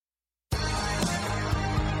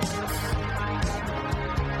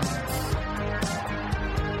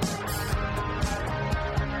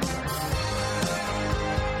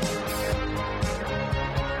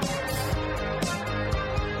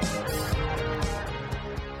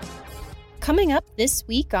Coming up this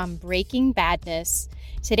week on Breaking Badness,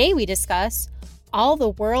 today we discuss all the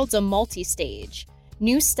worlds of multi-stage,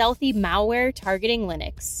 new stealthy malware targeting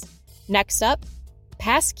Linux. Next up,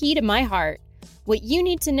 Passkey to My Heart, what you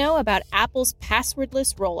need to know about Apple's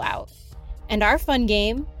passwordless rollout. And our fun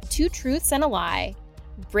game, Two Truths and a Lie.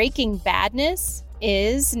 Breaking Badness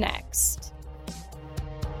is next.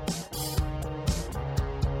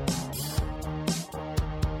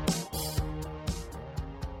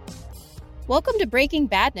 Welcome to Breaking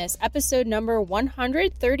Badness, episode number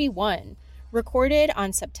 131, recorded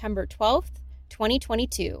on September 12th,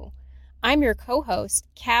 2022. I'm your co-host,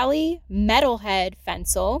 Callie Metalhead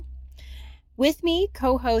Fensel. With me,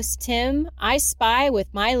 co-host Tim, I Spy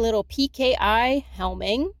with my little PKI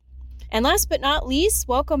Helming. And last but not least,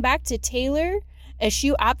 welcome back to Taylor,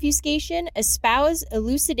 Eschew Obfuscation, Espouse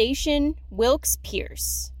Elucidation, Wilkes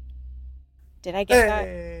Pierce. Did I get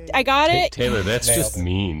that? I got it? Taylor, that's just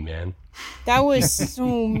mean, man. That was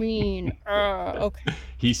so mean. Okay.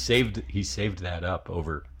 He saved that up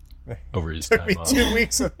over his Took time me off. 2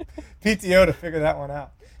 weeks of PTO to figure that one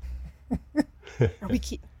out.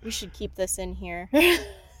 We should keep this in here.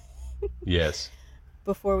 Yes.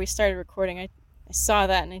 Before we started recording, I saw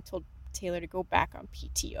that and I told Taylor to go back on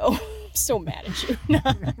PTO. I'm so mad at you.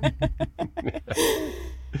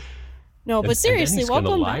 No, but seriously, he's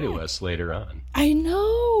welcome gonna lie back. to us later on. I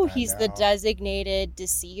know. I He's know. the designated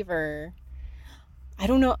deceiver. I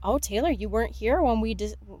don't know. Oh, Taylor, you weren't here when we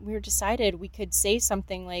decided we could say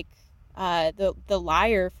something like the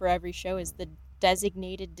liar for every show is the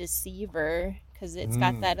designated deceiver because it's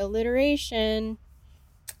got that alliteration.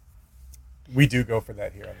 We do go for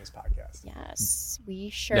that here on this podcast. Yes,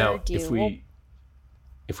 we sure Now, do.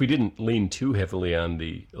 if we didn't lean too heavily on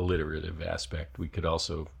the alliterative aspect, we could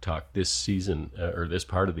also talk this season or this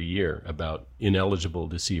part of the year about ineligible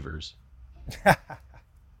deceivers.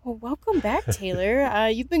 Well, welcome back, Taylor.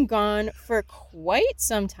 You've been gone for quite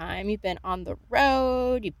some time. You've been on the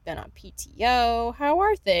road. You've been on PTO. How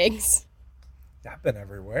are things? I've been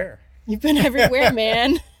everywhere. You've been everywhere,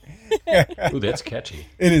 man. Ooh, that's catchy.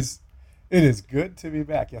 It is good to be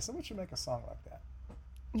back. Yeah, someone should make a song like that.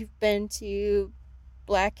 You've been to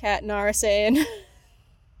Black Cat and RSA,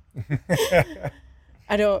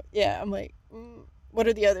 and I'm like, what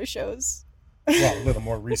are the other shows? Well, a little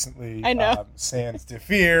more recently, I know. Sans de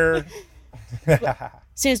Fear.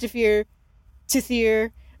 Sans de Fear,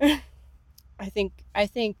 Tithir. I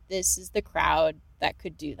think this is the crowd that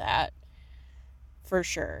could do that for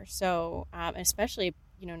sure. So, especially,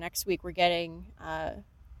 next week we're getting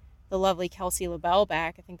the lovely Kelsey LaBelle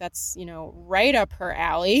back. I think that's, right up her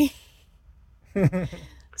alley.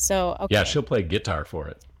 So, okay. Yeah, she'll play guitar for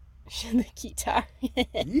it. The guitar.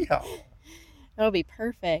 Yeah. That'll be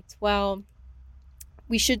perfect. Well,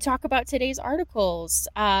 we should talk about today's articles.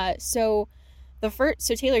 So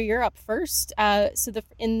Taylor, you're up first.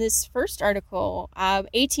 In this first article,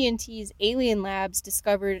 AT&T's Alien Labs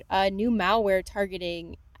discovered a new malware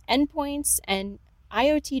targeting endpoints and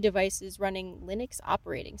IoT devices running Linux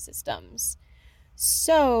operating systems.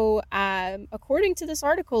 So, according to this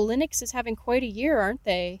article, Linux is having quite a year, aren't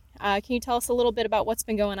they? Can you tell us a little bit about what's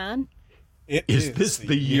been going on? Is this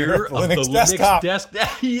the year of the Linux desktop?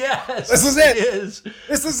 Yes, This is it. is.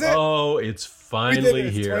 This is it. Oh, it's finally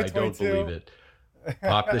It's here. I don't 2022. believe it.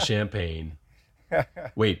 Pop the champagne.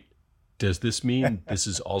 Wait, does this mean this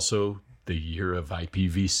is also the year of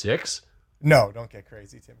IPv6? No, don't get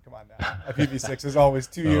crazy, Tim. Come on now. IPv6 is always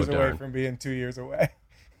 2 years away darn. from being 2 years away.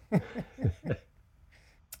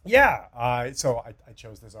 Yeah, so I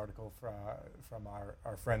chose this article from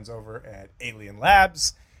our friends over at Alien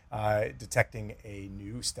Labs, detecting a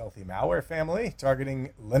new stealthy malware family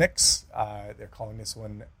targeting Linux. They're calling this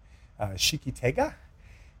one Shikitega.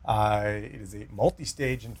 It is a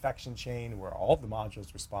multi-stage infection chain where all of the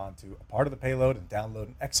modules respond to a part of the payload and download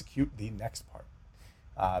and execute the next part.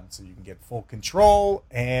 So you can get full control,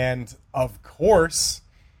 and of course,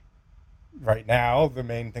 right now, the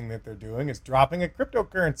main thing that they're doing is dropping a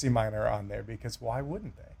cryptocurrency miner on there, because why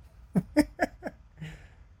wouldn't they?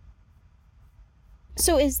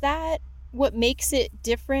 So is that what makes it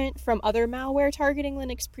different from other malware targeting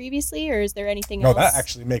Linux previously, or is there anything else? No, that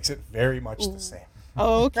actually makes it very much the same.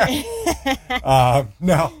 Oh, okay.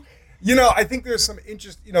 No. I think there's some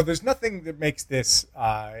interest. There's nothing that makes this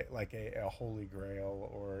like a holy grail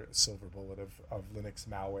or a silver bullet of Linux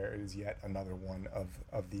malware. It is yet another one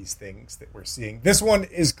of these things that we're seeing. This one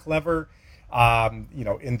is clever,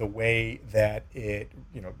 in the way that it,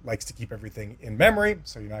 likes to keep everything in memory,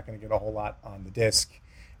 so you're not going to get a whole lot on the disk.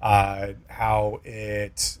 How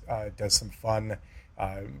it does some fun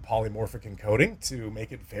polymorphic encoding to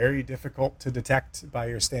make it very difficult to detect by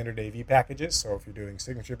your standard AV packages. So if you're doing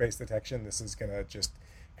signature-based detection, this is going to just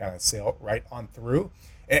kind of sail right on through.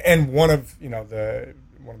 And one of the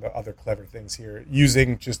other clever things here,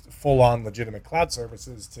 using just full-on legitimate cloud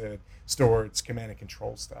services to store its command and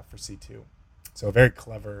control stuff for C2. So very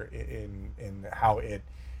clever in how it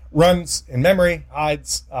runs in memory,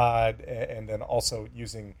 hides, and then also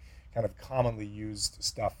using kind of commonly used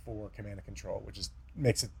stuff for command and control, which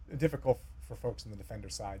makes it difficult for folks on the Defender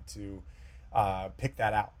side to pick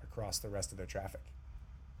that out across the rest of their traffic.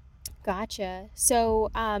 Gotcha. So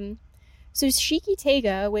Shiki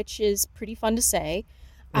Tega, which is pretty fun to say,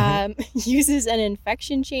 uses an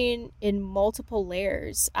infection chain in multiple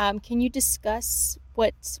layers. Can you discuss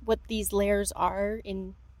what these layers are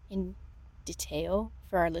in detail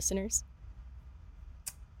for our listeners?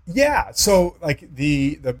 Yeah. So like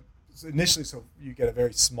initially, so you get a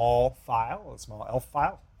very small file, a small ELF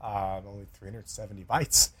file, only 370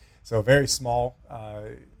 bytes. So very small,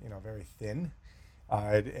 very thin.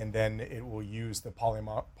 And then it will use the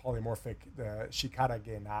polymorphic, the Shikata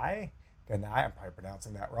Genai, I'm probably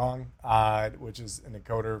pronouncing that wrong, which is an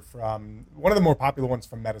encoder from one of the more popular ones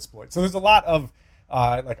from Metasploit. So there's a lot of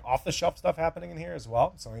like off-the-shelf stuff happening in here as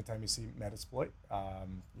well. So anytime you see Metasploit,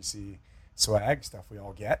 you see swag, stuff we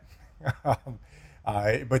all get.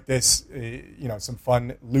 But this, some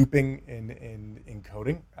fun looping in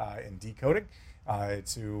encoding and decoding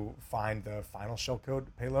to find the final shellcode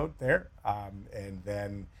payload there, and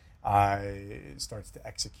then it starts to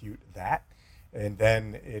execute that. And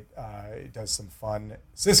then it does some fun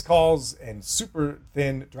syscalls and super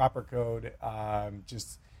thin dropper code. Again,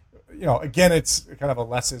 it's kind of a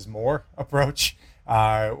less is more approach,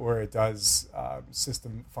 where it does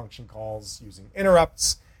system function calls using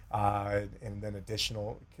interrupts, and then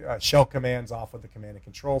additional shell commands off of the command and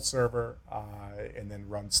control server, and then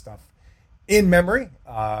run stuff in memory,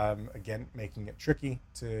 again, making it tricky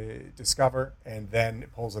to discover. And then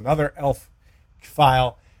it pulls another ELF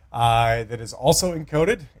file that is also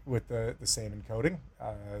encoded with the same encoding,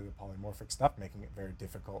 the polymorphic stuff, making it very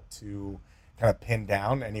difficult to kind of pin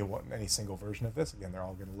down any single version of this. Again, they're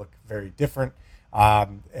all going to look very different.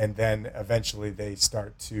 And then eventually they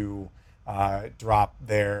start to drop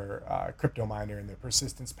their crypto miner and their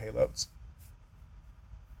persistence payloads.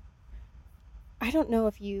 I don't know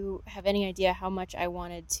if you have any idea how much I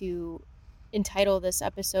wanted to entitle this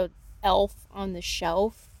episode Elf on the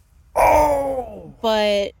Shelf. Oh!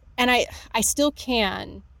 And I still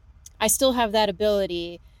can. I still have that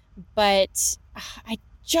ability, but I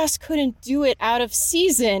just couldn't do it out of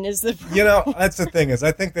season is the problem. That's the thing, is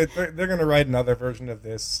I think that they're going to write another version of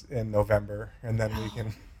this in November, and then we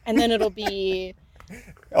can... And then it'll be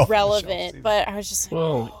relevant, but I was just like...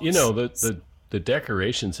 Well, the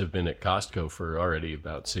decorations have been at Costco for already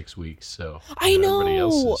about 6 weeks, so I know everybody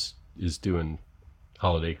else is doing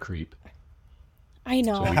holiday creep. I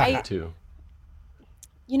know. So we have too.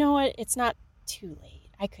 You know what? It's not too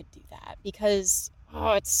late. I could do that because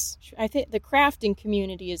I think the crafting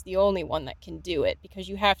community is the only one that can do it, because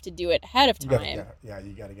you have to do it ahead of time.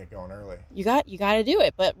 You got to get going early. You got to do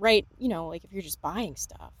it, but like if you're just buying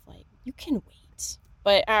stuff, like you can wait.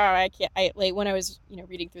 But I can't. When I was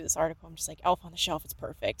reading through this article, I'm just like, Elf on the Shelf, it's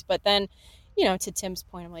perfect. But then, to Tim's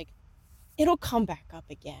point, I'm like, it'll come back up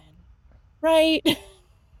again, right?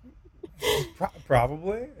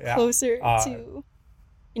 Probably, yeah. Closer to,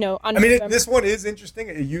 on this one is interesting.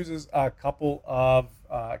 It uses a couple of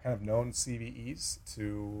kind of known CVEs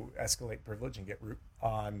to escalate privilege and get root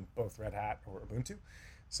on both Red Hat or Ubuntu.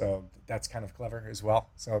 So that's kind of clever as well.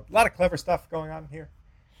 So a lot of clever stuff going on here.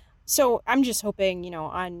 So I'm just hoping,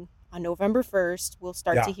 on November 1st, we'll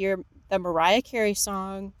start to hear the Mariah Carey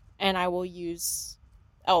song, and I will use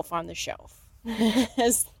Elf on the Shelf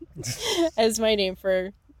as my name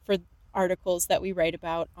for articles that we write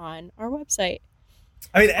about on our website.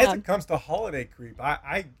 As it comes to holiday creep,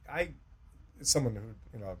 I as someone who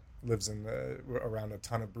lives around a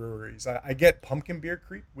ton of breweries, I get pumpkin beer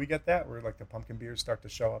creep. We get that where like the pumpkin beers start to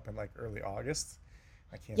show up in like early August.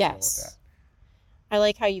 I can't deal with that. I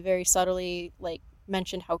like how you very subtly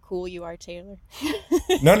mentioned how cool you are, Taylor.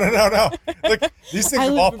 No. Look, these things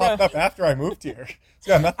have all popped up after I moved here.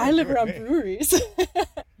 I live around breweries.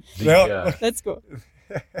 That's cool.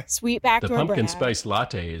 Sweet backdoor. The pumpkin spice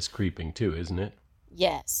latte is creeping too, isn't it?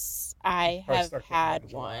 Yes, I have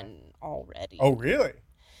had one already. Oh, really?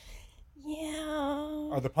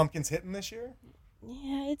 Yeah. Are the pumpkins hitting this year?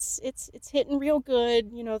 Yeah, it's hitting real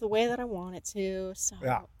good. The way that I want it to. So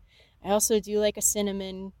yeah. I also do like a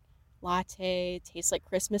cinnamon latte. It tastes like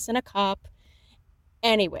Christmas in a cup.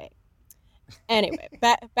 Anyway,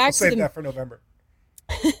 back we'll to save that for November.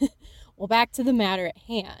 Well, back to the matter at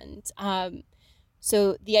hand.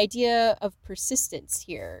 So the idea of persistence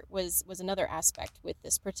here was another aspect with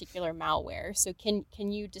this particular malware. So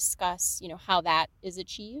can you discuss, how that is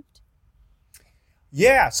achieved?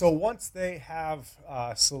 Yeah, so once they have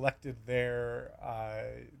selected their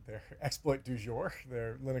exploit du jour,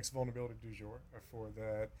 their Linux vulnerability du jour for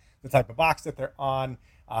the type of box that they're on,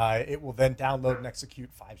 it will then download and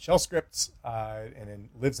execute 5 shell scripts, and then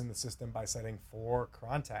lives in the system by setting 4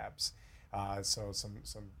 cron tabs. So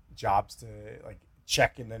some jobs to like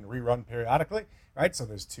check and then rerun periodically, right? So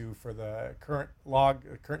there's 2 for the current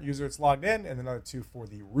user that's logged in, and another 2 for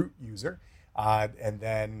the root user. And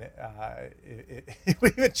then we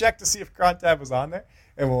even check to see if cron tab was on there,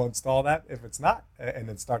 and we'll install that if it's not, and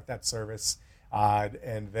then start that service.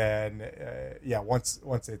 And then,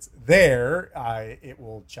 once it's there, it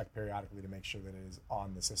will check periodically to make sure that it is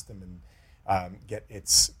on the system and get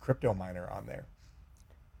its crypto miner on there.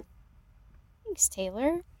 Thanks,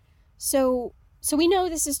 Taylor. So we know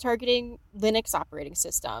this is targeting Linux operating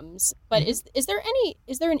systems, but Mm-hmm.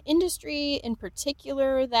 is there an industry in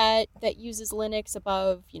particular that uses Linux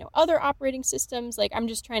above, other operating systems? Like, I'm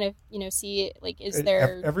just trying to, see, like, is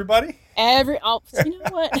there Everybody? you know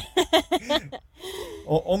what?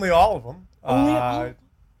 Only all of them. Only all? Okay.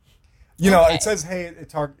 It says, hey, it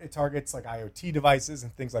targets like IoT devices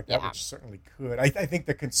and things like that, Yeah. which certainly could. I think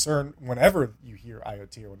the concern, whenever you hear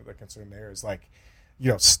IoT, or the concern there is like,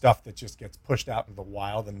 stuff that just gets pushed out into the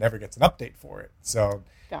wild and never gets an update for it. So,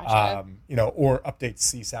 Gotcha. or updates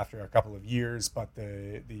cease after a couple of years, but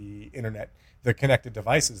the internet, the connected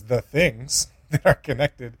devices, the things that are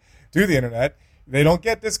connected to the internet, they don't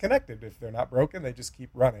get disconnected. If they're not broken, they just keep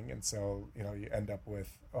running. And so, you end up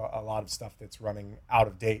with a lot of stuff that's running out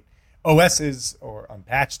of date OSs or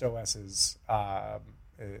unpatched OSs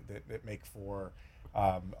that make for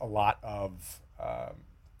a lot of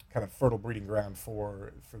kind of fertile breeding ground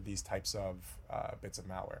for these types of bits of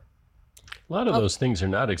malware. A lot of those things are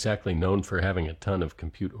not exactly known for having a ton of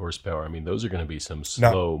compute horsepower. I mean, those are going to be some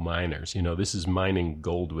slow miners. This is mining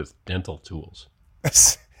gold with dental tools.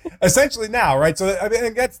 Essentially now, right? So I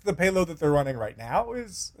mean, that's the payload that they're running right now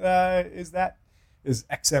is XMRig.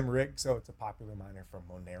 So it's a popular miner from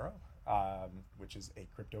Monero, which is a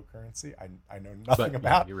cryptocurrency I know nothing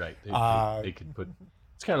about. You're right. They could put.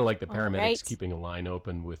 It's kind of like the paramedics keeping a line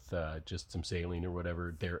open with just some saline or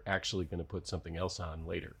whatever. They're actually going to put something else on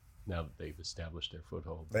later, now that they've established their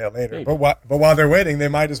foothold. Yeah, later. Maybe. But while they're waiting, they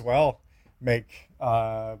might as well make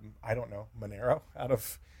I don't know, Monero out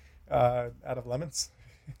of lemons.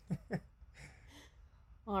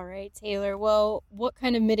 All right, Taylor. Well, what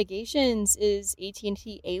kind of mitigations is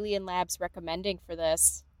AT&T Alien Labs recommending for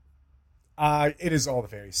this? It is all the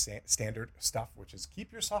very standard stuff, which is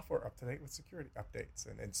keep your software up to date with security updates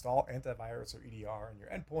and install antivirus or EDR on your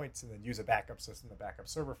endpoints, and then use a backup system to back up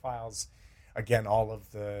server files. Again, all of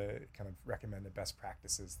the kind of recommended best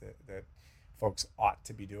practices that folks ought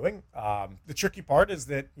to be doing. The tricky part is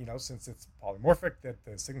that, since it's polymorphic, that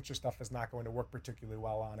the signature stuff is not going to work particularly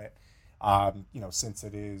well on it. Since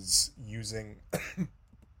it is using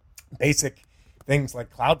basic things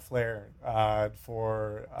like Cloudflare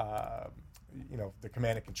for the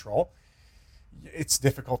command and control, it's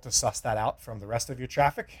difficult to suss that out from the rest of your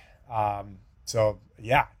traffic. I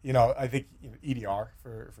think EDR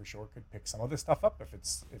for sure could pick some of this stuff up if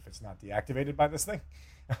it's not deactivated by this thing.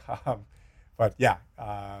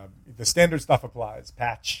 The standard stuff applies.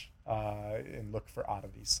 Patch and look for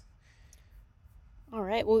oddities. All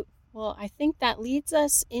right. Well, I think that leads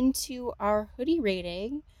us into our hoodie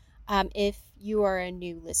rating. If you are a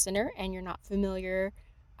new listener and you're not familiar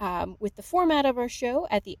with the format of our show,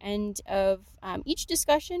 at the end of each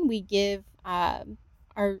discussion, we give our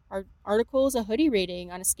articles a hoodie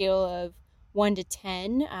rating on a scale of 1 to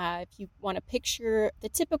 10. If you want to picture the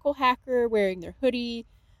typical hacker wearing their hoodie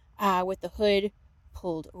with the hood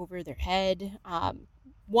pulled over their head,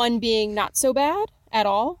 1 being not so bad at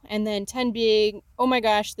all, and then 10 being, oh my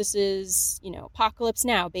gosh, this is, apocalypse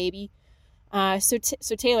now, baby. So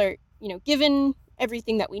Taylor, given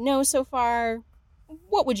everything that we know so far,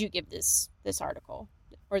 what would you give this article,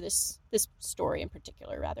 or this story in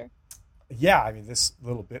particular, rather? Yeah, I mean, this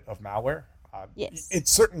little bit of malware, yes, it's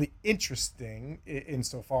certainly interesting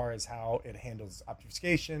insofar as how it handles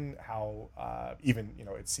obfuscation, how even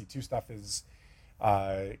its C2 stuff is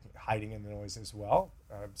hiding in the noise as well.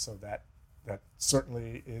 So that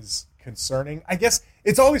certainly is concerning. I guess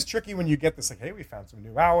it's always tricky when you get this, like, hey, we found some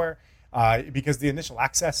new malware. Because the initial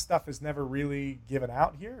access stuff is never really given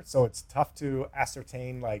out here. So it's tough to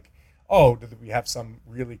ascertain, like, oh, do we have some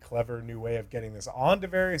really clever new way of getting this onto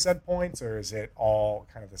various endpoints, or is it all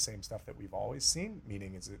kind of the same stuff that we've always seen?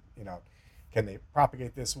 Meaning, is it, can they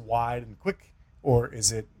propagate this wide and quick, or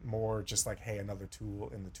is it more just like, hey, another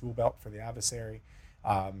tool in the tool belt for the adversary?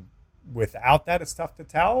 Without that, it's tough to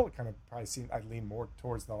tell. It kind of probably I'd lean more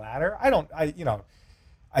towards the latter.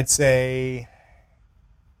 I'd say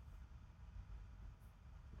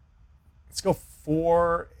let's go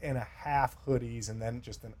 4.5 hoodies and then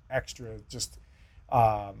just an extra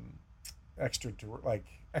long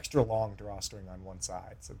drawstring on one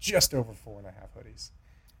side. So just over 4.5 hoodies.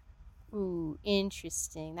 Ooh,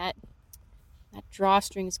 interesting. That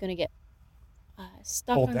drawstring is going to get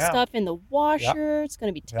stuck Pulled on down. stuff in the washer. Yep. It's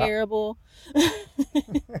going to be terrible.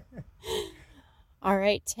 Yep. All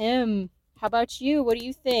right, Tim, how about you? What do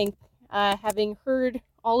you think? Having heard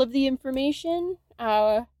all of the information,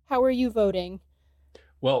 how are you voting?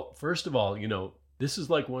 Well, first of all, this is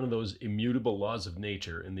like one of those immutable laws of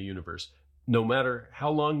nature in the universe. No matter how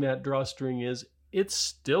long that drawstring is, it's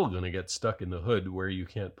still going to get stuck in the hood where you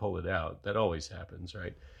can't pull it out. That always happens,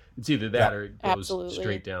 right? It's either that or it goes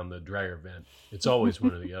straight down the dryer vent. It's always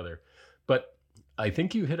one or the other. But I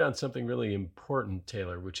think you hit on something really important,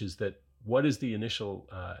 Taylor, which is that what is the initial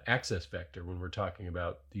access vector when we're talking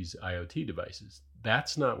about these IoT devices?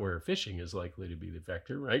 That's not where phishing is likely to be the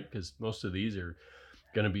vector, right? Because most of these are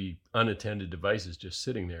going to be unattended devices just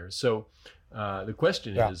sitting there. So the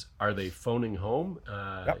question is, are they phoning home?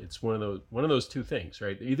 It's one of those two things,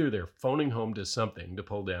 right? Either they're phoning home to something to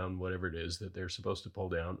pull down whatever it is that they're supposed to pull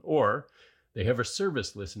down, or they have a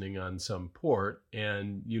service listening on some port,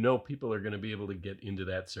 and people are going to be able to get into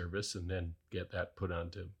that service and then get that put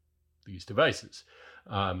onto these devices.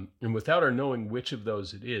 And without our knowing which of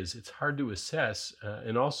those it is, it's hard to assess.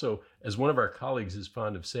 And also, as one of our colleagues is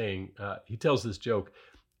fond of saying, he tells this joke: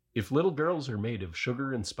 if little girls are made of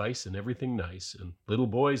sugar and spice and everything nice, and little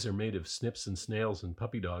boys are made of snips and snails and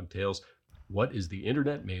puppy dog tails, what is the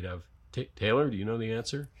internet made of? Taylor, do you know the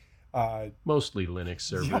answer? Mostly Linux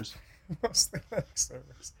servers. Mostly Linux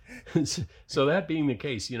servers. So that being the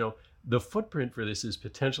case, the footprint for this is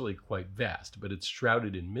potentially quite vast, but it's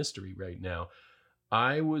shrouded in mystery right now.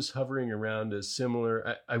 I was hovering around a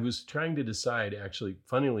similar, I was trying to decide, actually,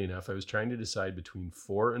 funnily enough, I was trying to decide between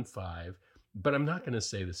 4 and 5, but I'm not going to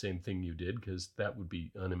say the same thing you did because that would be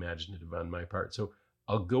unimaginative on my part. So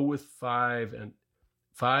I'll go with 5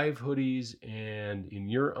 hoodies, and in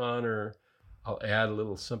your honor, I'll add a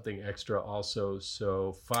little something extra also.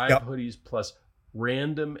 So 5 hoodies plus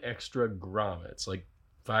random extra grommets, like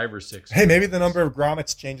 5 or 6. Hey, maybe the number of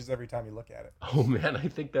grommets changes every time you look at it. Oh man, I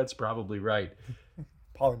think that's probably right.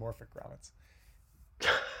 Polymorphic grommets.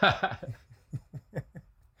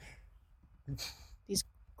 These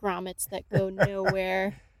grommets that go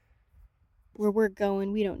nowhere. Where we're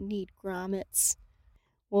going, we don't need grommets.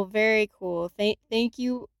 Well, very cool. Thank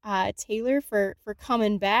you, Taylor, for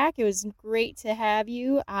coming back. It was great to have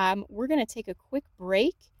you. We're going to take a quick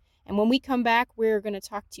break. And when we come back, we're going to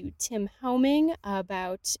talk to Tim Helming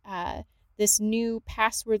about this new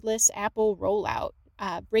passwordless Apple rollout.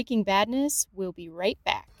 Breaking Badness. We'll be right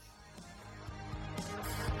back.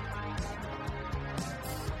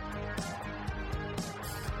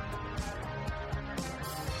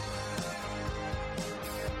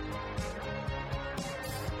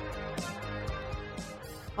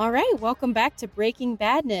 All right, welcome back to Breaking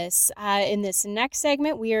Badness. In this next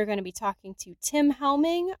segment, we are going to be talking to Tim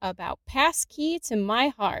Helming about Passkey to My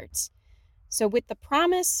Heart. So with the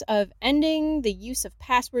promise of ending the use of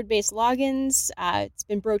password-based logins, it's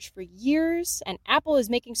been broached for years, and Apple is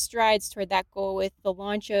making strides toward that goal with the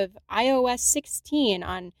launch of iOS 16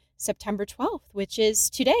 on September 12th, which is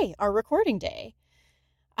today, our recording day.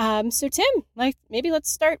 So Tim, maybe let's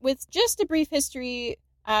start with just a brief history,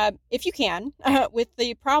 if you can, with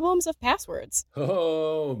the problems of passwords.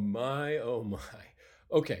 Oh my.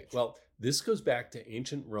 Okay, well, this goes back to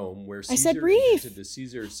ancient Rome, where Caesar invented the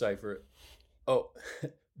Caesar cipher. Oh,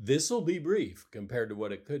 this will be brief compared to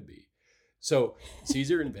what it could be. So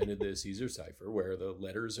Caesar invented the Caesar cipher, where the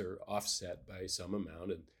letters are offset by some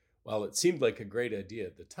amount. And while it seemed like a great idea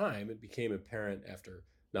at the time, it became apparent after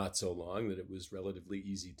not so long that it was relatively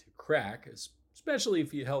easy to crack, especially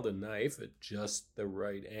if you held a knife at just the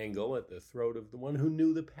right angle at the throat of the one who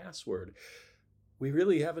knew the password. We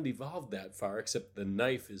really haven't evolved that far, except the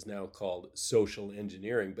knife is now called social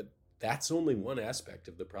engineering, but that's only one aspect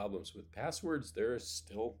of the problems with passwords. There are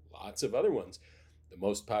still lots of other ones. the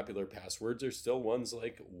most popular passwords are still ones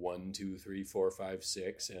like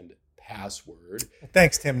 123456 and password. Well,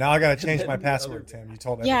 thanks, Tim. Now I got to change And my then password, Tim. You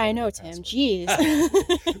told everybody. Yeah, I know, my Tim. password.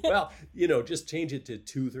 Jeez. Well, just change it to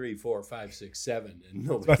 234567 and It's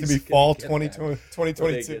nobody's about to be gonna fall get that.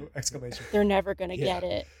 2022 exclamation. They're never going to Yeah. get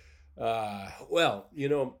it. Well,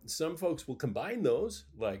 some folks will combine those,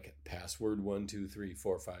 like password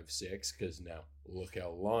 123456, because now look how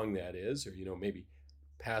long that is, or maybe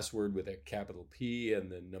password with a capital P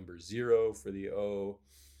and then number 0 for the O.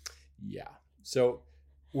 Yeah. So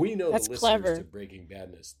we know That's the listeners clever. to Breaking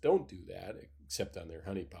Badness don't do that, except on their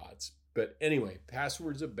honeypots. But anyway,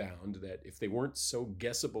 passwords abound that, if they weren't so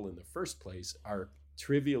guessable in the first place, are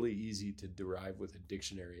trivially easy to derive with a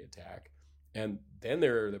dictionary attack. And then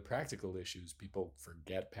there are the practical issues. People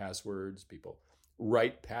forget passwords. People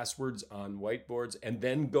write passwords on whiteboards and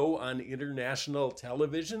then go on international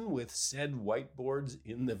television with said whiteboards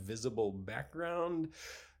in the visible background.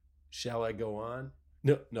 Shall I go on?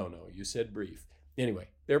 No, you said brief. Anyway,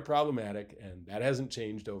 they're problematic, and that hasn't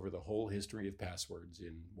changed over the whole history of passwords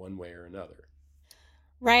in one way or another.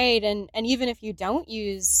 Right. And even if you don't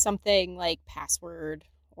use something like password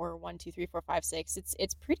or 123456,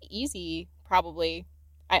 it's pretty easy, probably.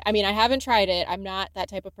 I mean, I haven't tried it. I'm not that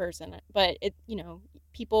type of person, but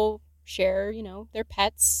people share, their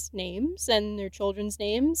pets' names and their children's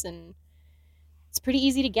names, and it's pretty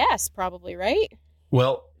easy to guess, probably, right?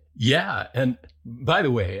 Well, yeah. And by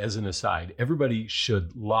the way, as an aside, everybody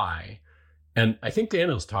should lie. And I think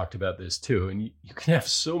Daniel's talked about this too. And you can have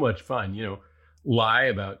so much fun, lie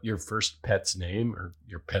about your first pet's name or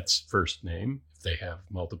your pet's first name, if they have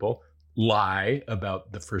multiple. Lie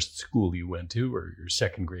about the first school you went to or your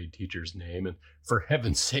second grade teacher's name. And for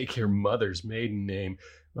heaven's sake, your mother's maiden name.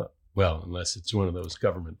 Well, unless it's one of those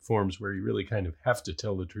government forms where you really kind of have to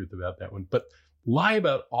tell the truth about that one. But lie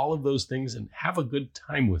about all of those things and have a good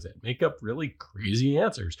time with it. Make up really crazy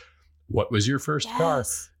answers. What was your first car?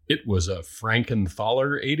 Yes. It was a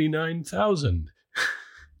Frankenthaler 89,000.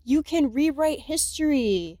 You can rewrite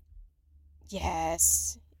history.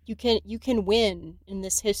 Yes. You can win in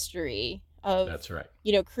this history of That's right.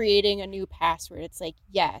 Creating a new password. It's like,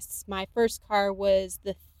 yes, my first car was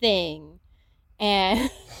the Thing. And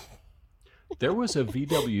There was a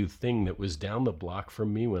VW Thing that was down the block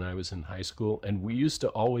from me when I was in high school, and we used to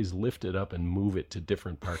always lift it up and move it to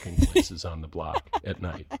different parking places on the block at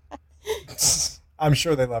night. I'm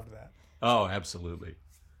sure they loved that. Oh, absolutely.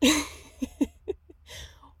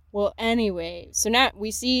 well, anyway, so now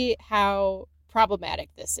we see how problematic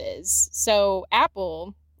this is. So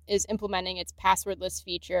Apple is implementing its passwordless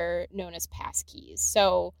feature known as passkeys.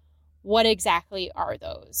 So what exactly are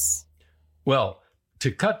those? Well,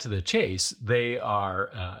 to cut to the chase, they are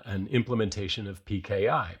an implementation of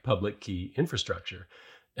PKI, public key infrastructure.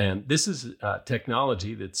 And this is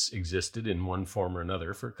technology that's existed in one form or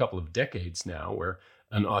another for a couple of decades now, where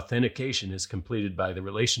an authentication is completed by the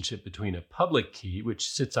relationship between a public key, which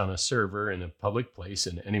sits on a server in a public place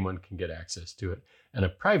and anyone can get access to it, and a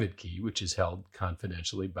private key, which is held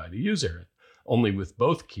confidentially by the user. Only with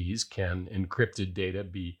both keys can encrypted data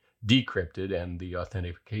be decrypted and the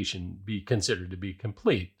authentication be considered to be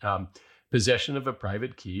complete. Possession of a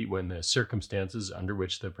private key, when the circumstances under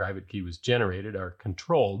which the private key was generated are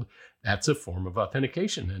controlled, that's a form of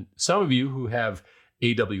authentication. And some of you who have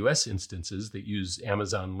AWS instances that use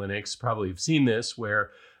Amazon Linux probably have seen this,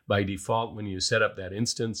 where by default, when you set up that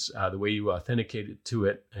instance, the way you authenticate it to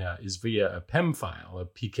it is via a PEM file, a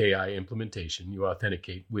PKI implementation. You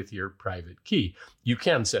authenticate with your private key. You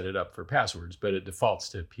can set it up for passwords, but it defaults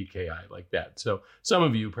to PKI like that. So some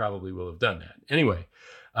of you probably will have done that. Anyway,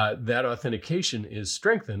 that authentication is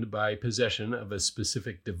strengthened by possession of a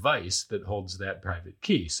specific device that holds that private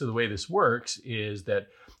key. So the way this works is that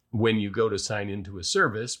when you go to sign into a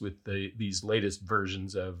service with these latest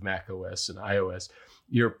versions of macOS and iOS,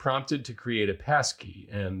 you're prompted to create a passkey,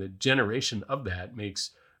 and the generation of that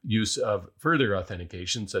makes use of further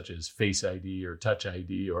authentication, such as Face ID or Touch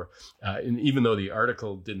ID, and even though the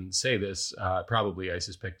article didn't say this, probably I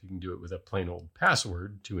suspect you can do it with a plain old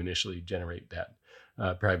password to initially generate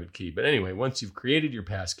that private key. But anyway, once you've created your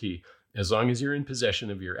passkey, as long as you're in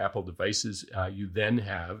possession of your Apple devices, you then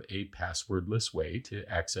have a passwordless way to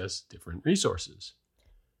access different resources.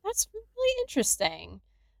 That's really interesting.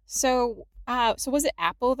 So was it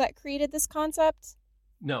Apple that created this concept?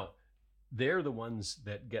 No, they're the ones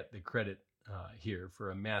that get the credit here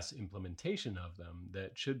for a mass implementation of them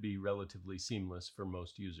that should be relatively seamless for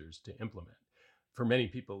most users to implement. For many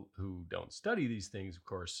people who don't study these things, of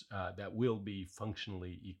course, that will be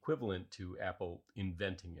functionally equivalent to Apple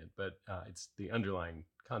inventing it, but it's the underlying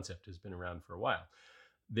concept has been around for a while.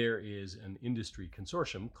 there is an industry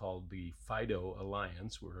consortium called the FIDO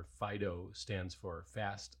Alliance, where FIDO stands for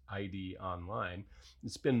Fast ID Online.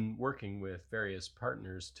 It's been working with various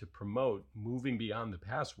partners to promote moving beyond the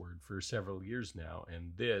password for several years now,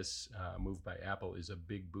 and this move by Apple is a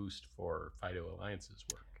big boost for FIDO Alliance's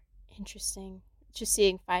work. Interesting. Just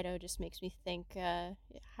seeing Fido just makes me think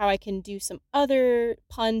how I can do some other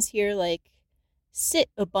puns here, like sit,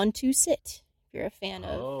 Ubuntu sit. If you're a fan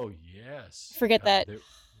of. Oh, yes. Forget that.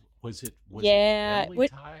 Was it Yeah. Family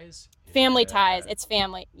Ties? Family Yeah. Ties. It's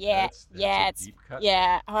family. Yeah. That's a deep cut.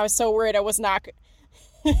 Yeah. Oh, I was so worried I was not.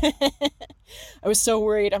 I was so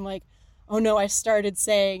worried. I'm like, oh no, I started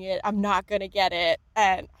saying it. I'm not going to get it.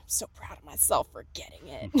 And I'm so proud of myself for getting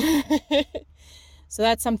it. So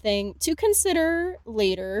that's something to consider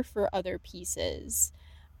later for other pieces.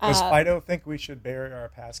 Does Fido think we should bury our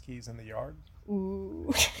passkeys in the yard? Ooh.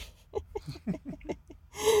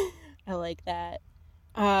 I like that.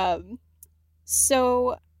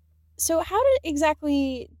 So how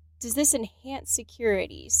exactly does this enhance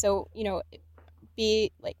security? So,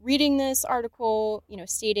 be like reading this article,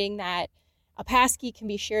 stating that a passkey can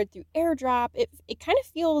be shared through AirDrop. It kind of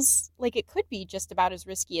feels like it could be just about as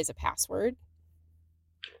risky as a password.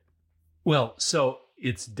 Well, so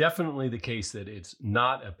it's definitely the case that it's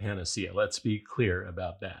not a panacea. Let's be clear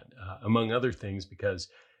about that, among other things, because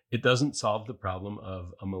it doesn't solve the problem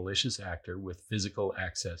of a malicious actor with physical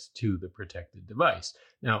access to the protected device.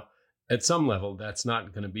 Now, at some level, that's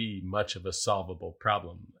not going to be much of a solvable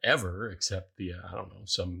problem ever, except via,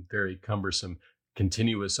 some very cumbersome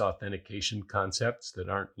continuous authentication concepts that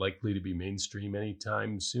aren't likely to be mainstream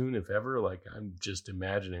anytime soon, if ever. Like, I'm just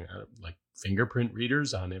imagining like fingerprint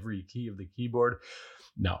readers on every key of the keyboard.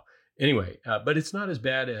 No. Anyway, but it's not as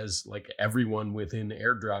bad as like everyone within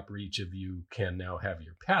AirDrop reach of you can now have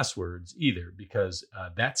your passwords either, because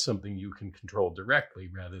that's something you can control directly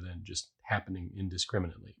rather than just happening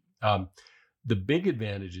indiscriminately. The big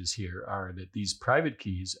advantages here are that these private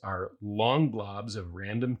keys are long blobs of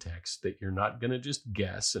random text that you're not going to just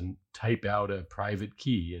guess and type out a private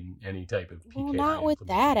key in any type of PKI. Well, not with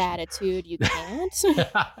that attitude, you can't.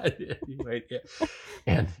 Right, yeah.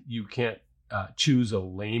 And you can't choose a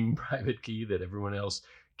lame private key that everyone else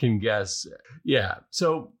can guess. Yeah.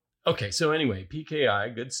 So anyway,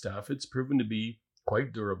 PKI, good stuff. It's proven to be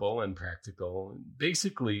quite durable and practical.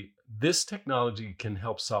 Basically, this technology can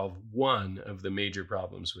help solve one of the major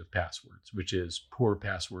problems with passwords, which is poor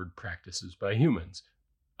password practices by humans.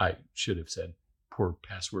 I should have said poor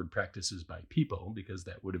password practices by people, because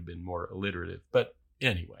that would have been more alliterative. But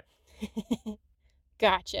anyway.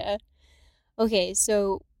 Gotcha. Okay,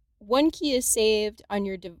 so one key is saved on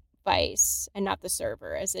your device and not the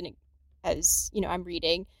server, as I'm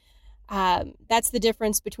reading. That's the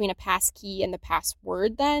difference between a passkey and the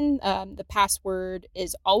password then. The password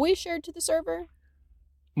is always shared to the server?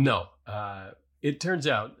 No. It turns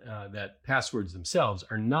out that passwords themselves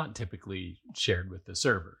are not typically shared with the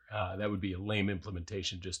server. That would be a lame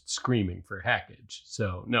implementation just screaming for hackage.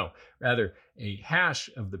 So no, rather a hash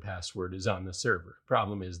of the password is on the server.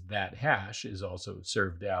 Problem is that hash is also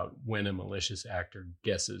served out when a malicious actor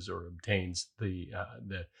guesses or obtains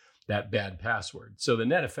that bad password. So the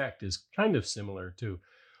net effect is kind of similar to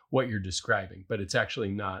what you're describing, but it's actually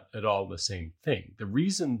not at all the same thing. The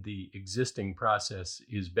reason the existing process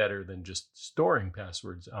is better than just storing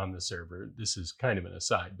passwords on the server, this is kind of an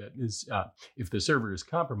aside, but is if the server is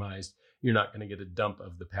compromised, you're not going to get a dump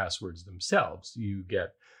of the passwords themselves. You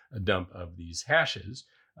get a dump of these hashes,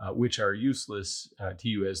 which are useless to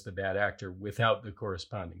you as the bad actor without the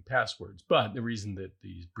corresponding passwords. But the reason that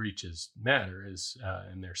these breaches matter is,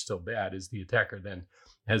 and they're still bad, is the attacker then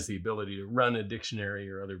has the ability to run a dictionary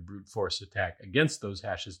or other brute force attack against those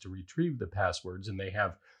hashes to retrieve the passwords. And they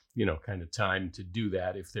have, kind of time to do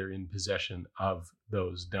that if they're in possession of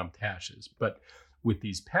those dumped hashes. But with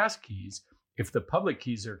these passkeys, if the public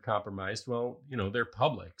keys are compromised, well, they're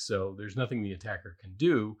public. So there's nothing the attacker can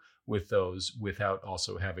do with those without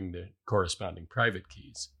also having the corresponding private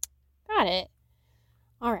keys. Got it.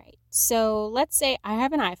 All right. So let's say I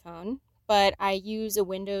have an iPhone, but I use a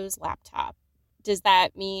Windows laptop. Does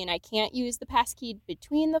that mean I can't use the passkey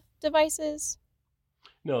between the devices?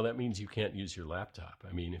 No, that means you can't use your laptop.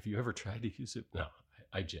 I mean, if you ever tried to use it, no,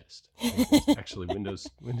 I jest. Actually,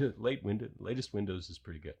 latest Windows is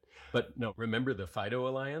pretty good. But no, remember the FIDO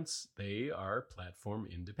Alliance? They are platform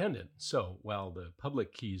independent. So while the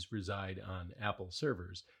public keys reside on Apple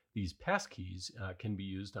servers, these passkeys can be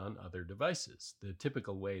used on other devices. The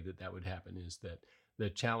typical way that would happen is that the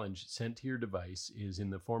challenge sent to your device is in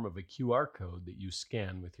the form of a QR code that you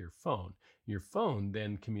scan with your phone. Your phone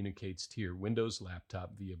then communicates to your Windows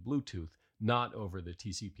laptop via Bluetooth, not over the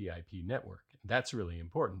TCP/IP network. That's really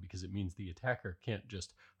important because it means the attacker can't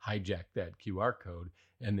just hijack that QR code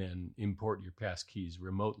and then import your passkeys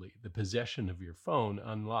remotely. The possession of your phone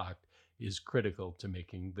unlocked is critical to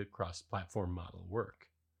making the cross-platform model work.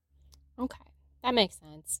 Okay, that makes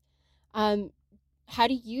sense. How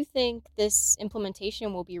do you think this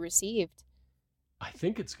implementation will be received? I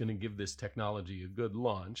think it's going to give this technology a good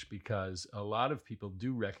launch because a lot of people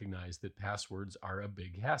do recognize that passwords are a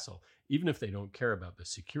big hassle, even if they don't care about the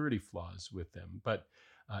security flaws with them. But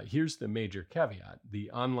here's the major caveat.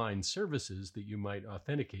 The online services that you might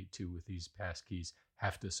authenticate to with these passkeys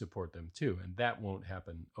have to support them too, and that won't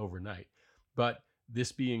happen overnight. But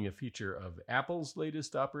this being a feature of Apple's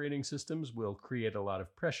latest operating systems will create a lot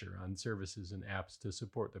of pressure on services and apps to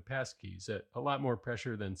support the passkeys, a lot more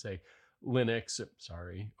pressure than, say, Linux,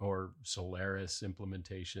 or Solaris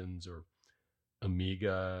implementations or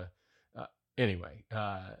Amiga. Anyway,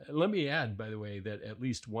 let me add, by the way, that at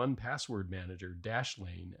least one password manager,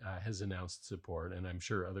 Dashlane, has announced support, and I'm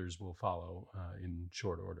sure others will follow in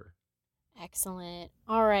short order. Excellent.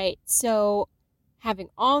 All right. So, having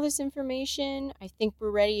all this information, I think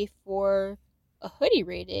we're ready for a hoodie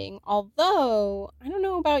rating. Although, I don't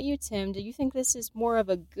know about you, Tim. Do you think this is more of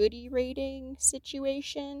a goodie rating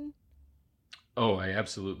situation? Oh, I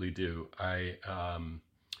absolutely do.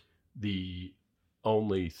 The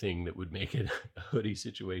only thing that would make it a hoodie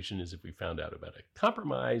situation is if we found out about a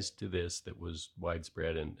compromise to this that was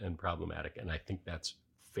widespread and problematic, and I think that's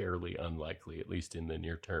fairly unlikely, at least in the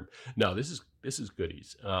near term. No, this is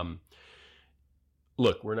goodies.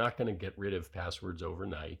 Look, we're not going to get rid of passwords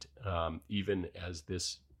overnight, even as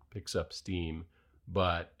this picks up steam,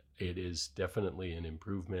 but it is definitely an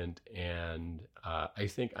improvement. And I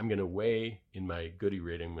think I'm going to weigh, in my goodie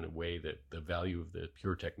rating, I'm going to weigh the value of the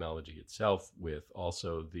pure technology itself with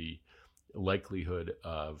also the likelihood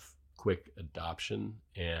of quick adoption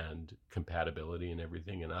and compatibility and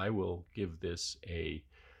everything. And I will give this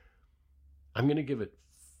I'm going to give it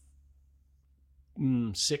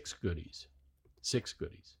 6 goodies. 6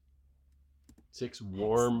 goodies. 6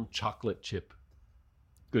 warm chocolate chip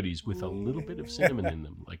goodies with a little bit of cinnamon in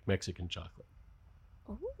them, like Mexican chocolate.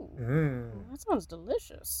 Ooh, that sounds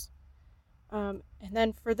delicious. And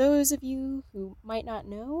then for those of you who might not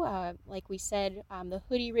know, like we said, the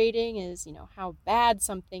hoodie rating is, how bad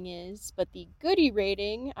something is, but the goodie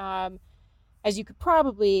rating, as you could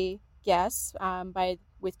probably guess,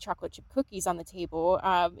 with chocolate chip cookies on the table,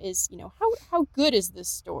 is, how good is this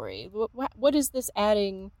story? What is this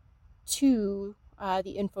adding to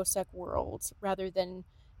the InfoSec world rather than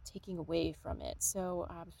taking away from it? So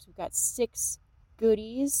we've got 6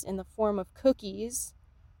 goodies in the form of cookies.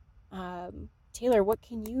 Taylor, what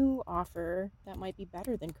can you offer that might be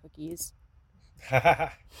better than cookies?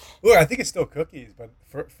 Look, I think it's still cookies, but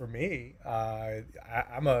for me, I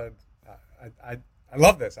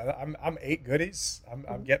love this. I'm 8 goodies.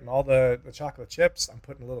 I'm getting all the chocolate chips. I'm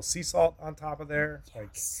putting a little sea salt on top of there.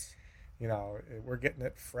 Yes. We're getting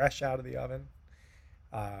it fresh out of the oven.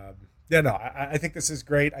 I think this is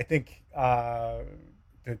great. I think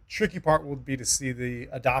the tricky part will be to see the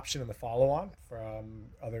adoption and the follow-on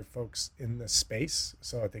from other folks in the space.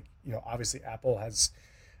 So I think, obviously Apple has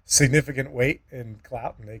significant weight and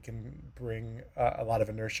clout, and they can bring a lot of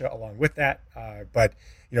inertia along with that. But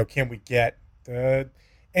can we get the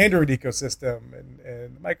Android ecosystem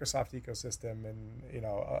and the Microsoft ecosystem and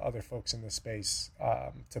other folks in the space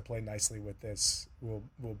to play nicely with this will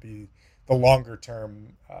be the longer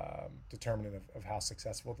term determinant of how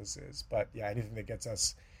successful this is. But yeah, anything that gets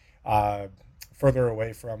us further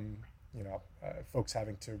away from folks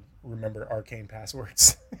having to remember arcane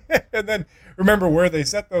passwords and then remember where they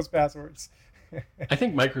set those passwords. I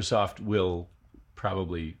think Microsoft will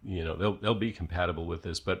probably they'll be compatible with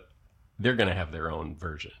this, but they're going to have their own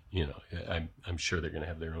version. I'm sure they're going to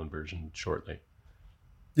have their own version shortly.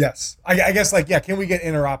 Yes. I guess can we get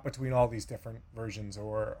interop between all these different versions,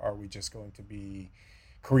 or are we just going to be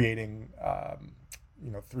creating,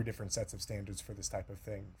 3 different sets of standards for this type of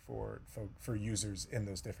thing for users in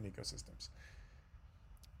those different ecosystems?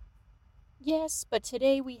 Yes, but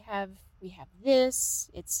today we have this.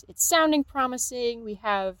 It's sounding promising. We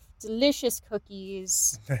have delicious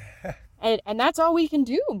cookies. and that's all we can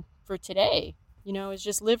do for today, is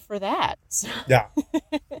just live for that. So. Yeah.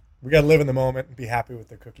 We got to live in the moment and be happy with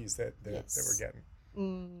the cookies that we're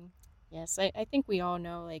getting. Yes, I think we all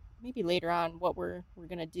know, maybe later on what we're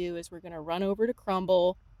going to do is we're going to run over to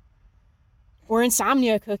Crumble or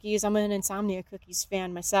Insomnia Cookies. I'm an Insomnia Cookies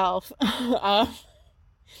fan myself.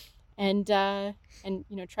 And try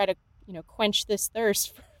to, quench this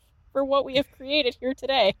thirst for what we have created here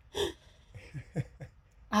today.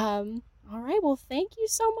 All All right. Well, thank you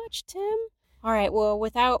so much, Tim. All right. Well,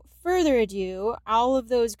 without further ado, all of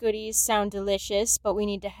those goodies sound delicious, but we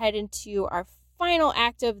need to head into our final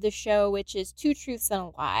act of the show, which is Two Truths and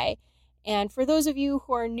a Lie. And for those of you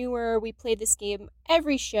who are newer, we play this game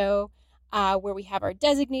every show where we have our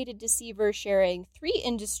designated deceiver sharing 3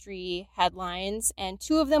 industry headlines, and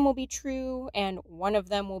 2 of them will be true, and 1 of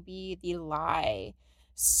them will be the lie.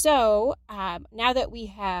 So now that we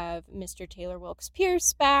have Mr. Taylor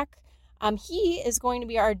Wilkes-Pierce back, he is going to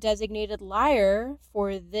be our designated liar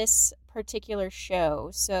for this particular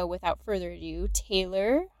show. So without further ado,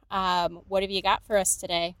 Taylor, what have you got for us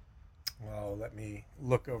today? Well, let me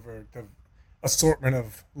look over the assortment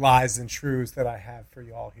of lies and truths that I have for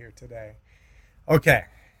you all here today. Okay,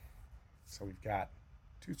 so we've got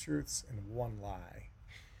 2 truths and 1 lie.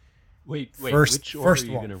 Wait, which order are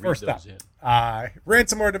you going to read those in?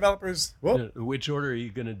 Ransomware developers. Which order are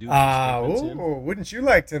you going to do these in? Wouldn't you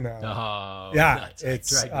like to know? Oh, yeah, nuts.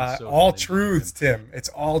 it's all truths, Tim. It's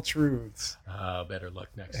all truths. Better luck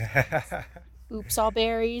next time. Oops, all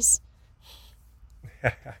berries.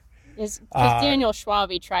 Because Daniel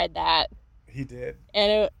Schwabe tried that. He did.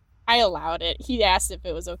 And I allowed it. He asked if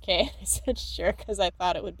it was okay. I said sure, because I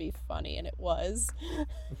thought it would be funny, and it was.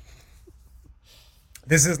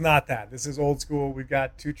 This is not that. This is old school. We've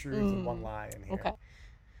got 2 truths and 1 lie in here.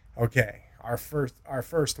 Okay. Our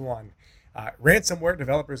first one. Ransomware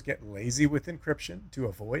developers get lazy with encryption to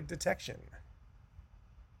avoid detection.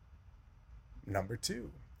 Number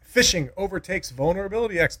 2. Phishing overtakes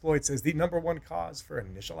vulnerability exploits as the number 1 cause for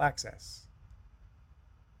initial access.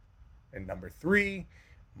 And number 3.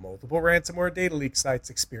 Multiple ransomware data leak sites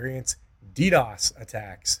experience DDoS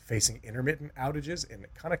attacks, facing intermittent outages and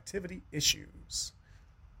connectivity issues.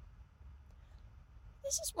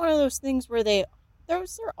 This is one of those things where they're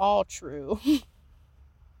all true.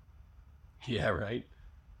 Yeah, right.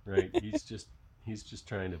 He's just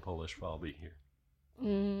trying to pull a Schwalbe here.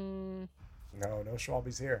 No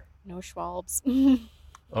Schwalbes here. No Schwalbes.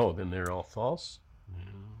 Oh, then they're all false?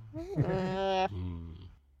 I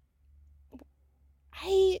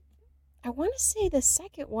want to say the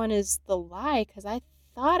second one is the lie, because I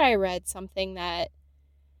thought I read something that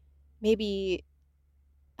maybe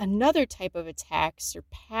another type of attack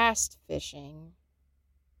surpassed phishing,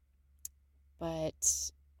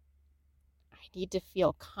 but I need to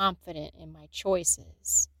feel confident in my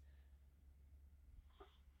choices.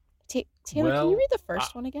 Taylor, can you read the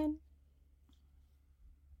first one again?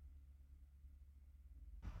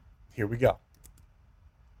 Here we go.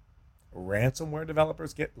 Ransomware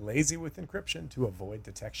developers get lazy with encryption to avoid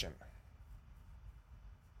detection.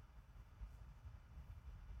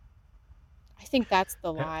 I think that's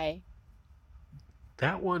the lie.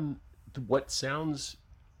 That one, what sounds...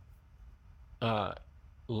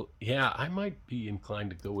 yeah, I might be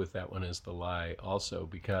inclined to go with that one as the lie also,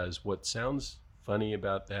 because what sounds funny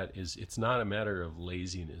about that is it's not a matter of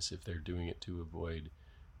laziness if they're doing it to avoid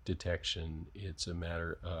detection. It's a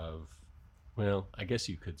matter of, well, I guess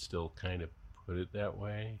you could still kind of put it that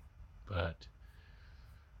way, but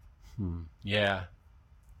yeah,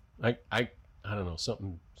 I don't know,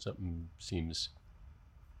 something seems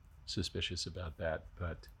suspicious about that,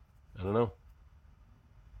 but I don't know.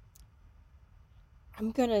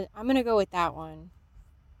 I'm gonna go with that one.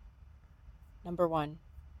 Number 1.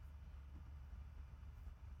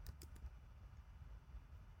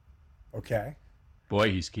 Okay.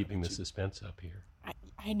 Boy, he's keeping the suspense up here.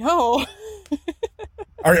 I know.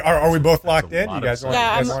 Are we both locked in? You guys want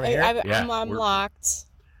to hear? I'm locked.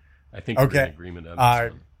 I think we're in agreement on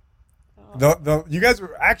this one. You guys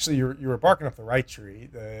were actually you were barking up the right tree.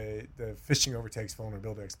 The phishing overtakes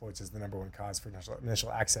vulnerability exploits is the number 1 cause for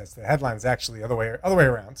initial access. The headline is actually the other way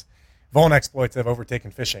around. Vuln exploits have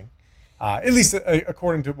overtaken phishing, at least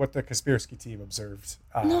according to what the Kaspersky team observed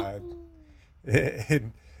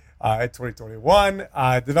in 2021.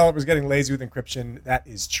 Developers getting lazy with encryption. That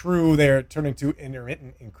is true. They're turning to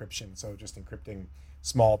intermittent encryption, so just encrypting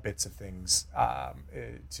small bits of things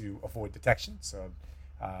to avoid detection. So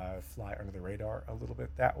fly under the radar a little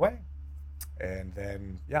bit that way. And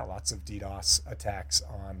then, lots of DDoS attacks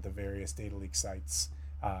on the various data leak sites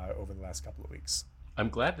over the last couple of weeks. I'm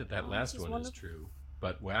glad that last one is true,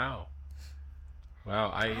 but wow,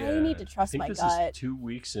 I need to trust my gut. I think this is 2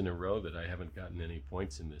 weeks in a row that I haven't gotten any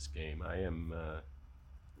points in this game.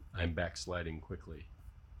 I'm backsliding quickly.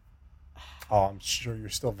 Oh, I'm sure you're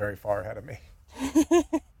still very far ahead of me.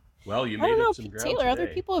 Well, you made up some ground Taylor, today. other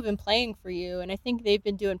people have been playing for you, and I think they've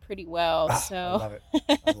been doing pretty well. So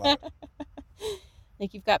I love it.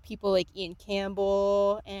 Like you've got people like Ian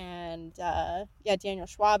Campbell and Daniel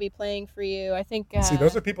Schwabe playing for you. I think see,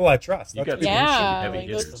 those are people I trust. You got some heavy like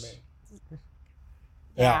hitters.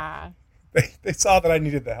 Yeah. They saw that I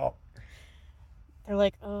needed the help. They're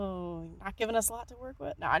like, oh, not giving us a lot to work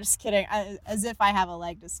with? No, I'm just kidding. As if I have a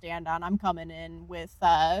leg to stand on. I'm coming in with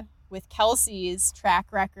Kelsey's track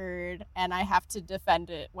record, and I have to defend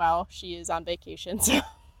it while she is on vacation. So.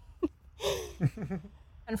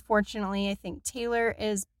 Unfortunately, I think Taylor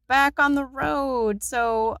is back on the road.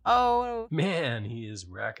 So, man, he is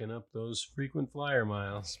racking up those frequent flyer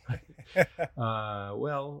miles.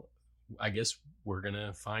 Well, I guess we're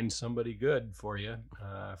gonna find somebody good for you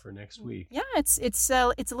for next week. Yeah, it's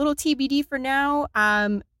a little TBD for now.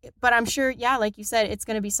 But I'm sure, yeah, like you said, it's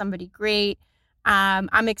gonna be somebody great.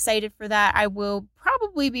 I'm excited for that. I will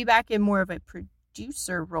probably be back in more of a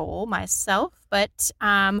producer role myself, but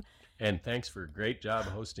and thanks for a great job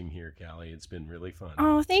hosting here, Callie. It's been really fun.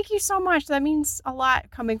 Oh, thank you so much. That means a lot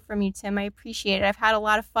coming from you, Tim. I appreciate it. I've had a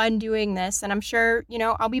lot of fun doing this, and I'm sure,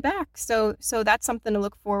 I'll be back. So that's something to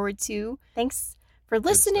look forward to. Thanks for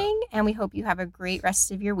listening, and we hope you have a great rest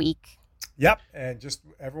of your week. Yep, and just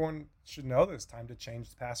everyone should know that it's time to change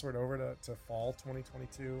the password over to fall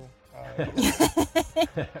 2022.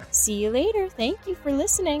 See you later. Thank you for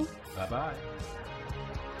listening. Bye-bye.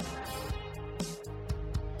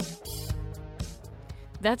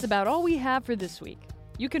 That's about all we have for this week.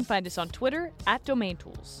 You can find us on Twitter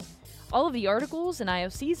 @DomainTools. All of the articles and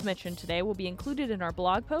IOCs mentioned today will be included in our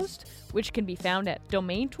blog post, which can be found at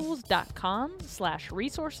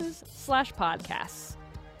domaintools.com/resources/podcasts.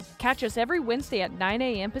 Catch us every Wednesday at 9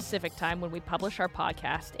 a.m. Pacific time when we publish our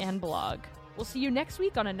podcast and blog. We'll see you next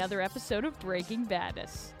week on another episode of Breaking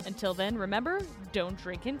Badness. Until then, remember, don't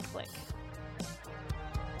drink and click.